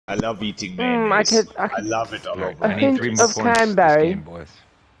I love eating mayonnaise. I love it all over. I need 3 more points this game, boys.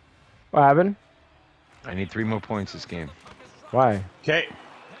 What happened? I need 3 more points this game. Why? Okay.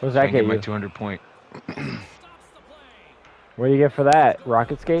 What does that get my you? 200 point. What do you get for that?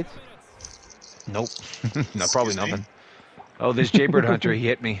 Rocket skates? Nope. No, probably nothing. Oh, this Jaybird Hunter, he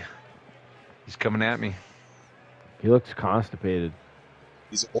hit me. He's coming at me. He looks constipated.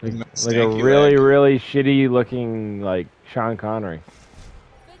 He's like a really, really shitty looking, like, Sean Connery.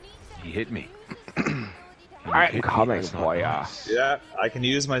 He hit me. I'm coming for ya. Yeah, I can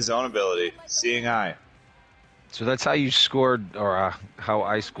use my zone ability. Seeing eye. So that's how you scored, or how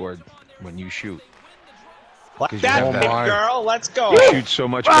I scored when you shoot. Like that, big girl. Let's go. You shoot so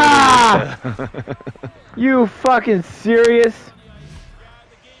much better. You fucking serious?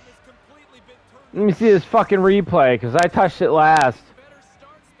 Let me see this fucking replay, because I touched it last.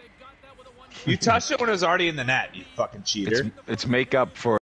 You touched it when it was already in the net, you fucking cheater. It's makeup for